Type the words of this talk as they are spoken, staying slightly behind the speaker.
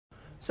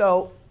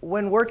So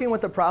when working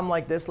with a problem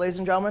like this, ladies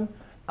and gentlemen,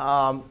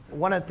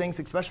 one of the things,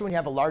 especially when you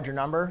have a larger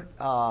number,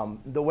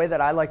 the way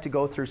that I like to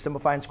go through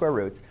simplifying square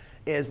roots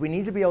is we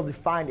need to be able to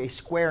find a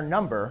square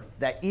number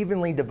that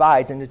evenly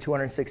divides into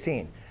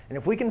 216. And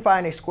if we can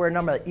find a square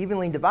number that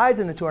evenly divides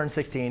into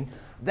 216,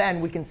 then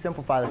we can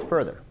simplify this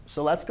further.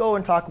 So let's go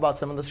and talk about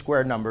some of the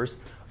square numbers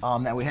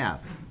that we have.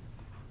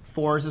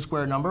 4 is a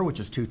square number, which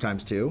is 2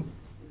 times 2.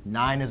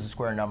 9 is a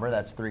square number,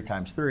 that's 3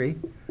 times 3.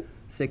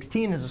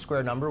 16 is a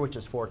square number, which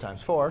is 4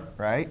 times 4,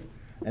 right?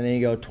 And then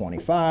you go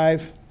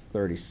 25,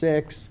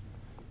 36,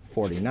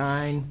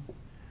 49,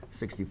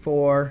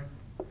 64,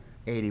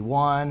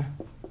 81,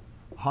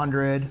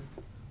 100,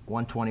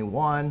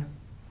 121,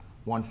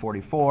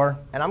 144.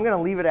 And I'm going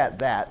to leave it at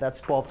that. That's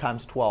 12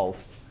 times 12.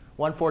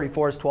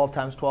 144 is 12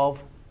 times 12.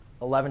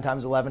 11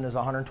 times 11 is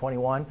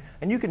 121.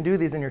 And you can do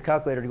these in your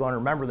calculator to go and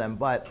remember them.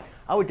 But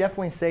I would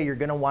definitely say you're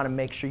going to want to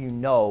make sure you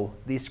know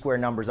these square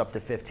numbers up to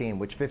 15,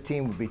 which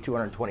 15 would be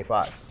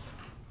 225.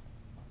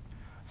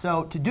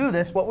 So to do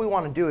this, what we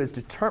want to do is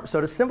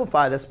to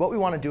simplify this, what we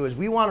want to do is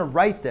we want to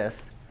write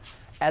this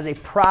as a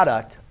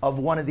product of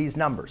one of these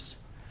numbers.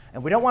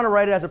 And we don't want to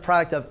write it as a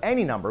product of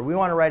any number. We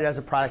want to write it as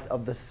a product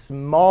of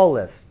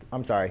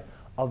the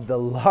of the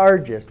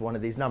largest one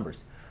of these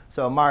numbers.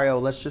 So Mario,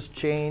 let's just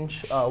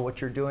change what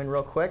you're doing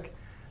real quick.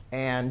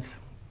 And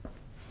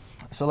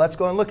so let's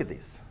go and look at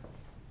these.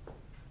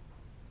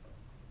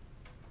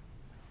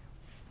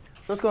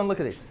 So let's go and look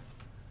at these.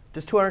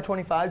 Does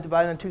 225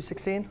 divide into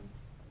 216?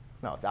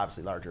 No, it's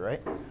obviously larger,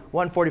 right?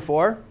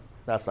 144,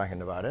 that's not going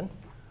to divide in.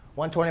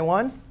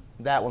 121,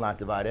 that will not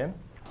divide in.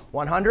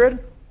 100,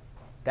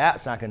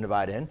 that's not going to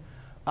divide in.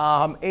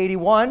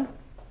 81,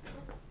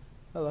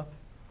 hello.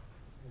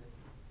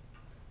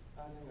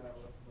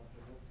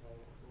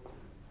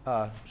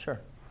 Sure.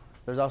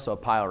 There's also a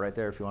pile right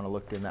there if you want to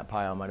look in that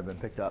pile. It might have been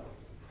picked up.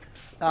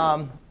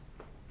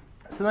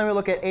 So then we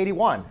look at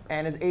 81.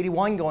 And is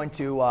 81 going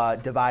to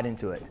divide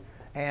into it?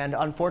 And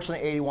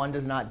unfortunately, 81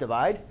 does not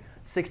divide.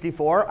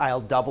 64, I'll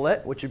double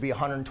it, which would be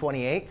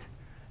 128.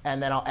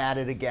 And then I'll add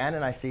it again.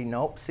 And I see,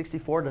 nope,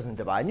 64 doesn't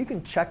divide. And you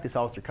can check this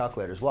out with your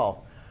calculator as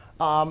well.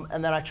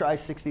 And then I try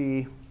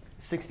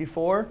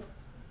 64.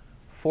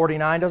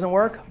 49 doesn't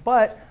work.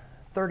 But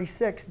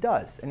 36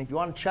 does. And if you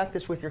want to check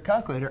this with your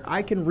calculator,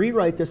 I can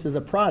rewrite this as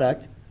a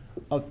product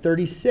of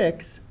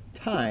 36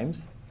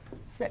 times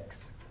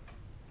 6.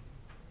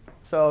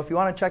 So if you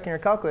want to check in your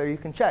calculator, you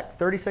can check.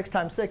 36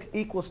 times 6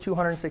 equals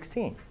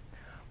 216.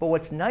 But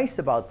what's nice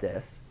about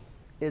this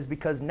is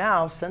because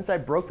now, since I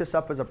broke this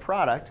up as a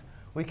product,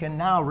 we can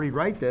now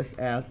rewrite this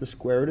as the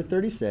square root of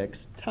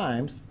 36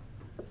 times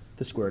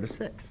the square root of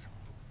 6.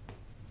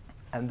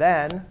 And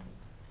then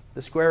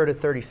the square root of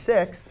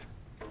 36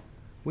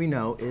 we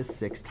know is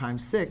 6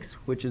 times 6,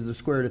 which is the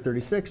square root of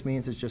 36,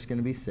 means it's just going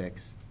to be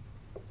 6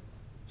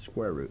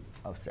 square root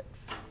of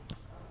 6.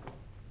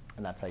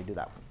 And that's how you do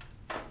that one.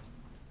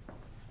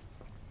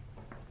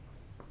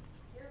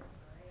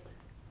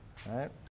 All right.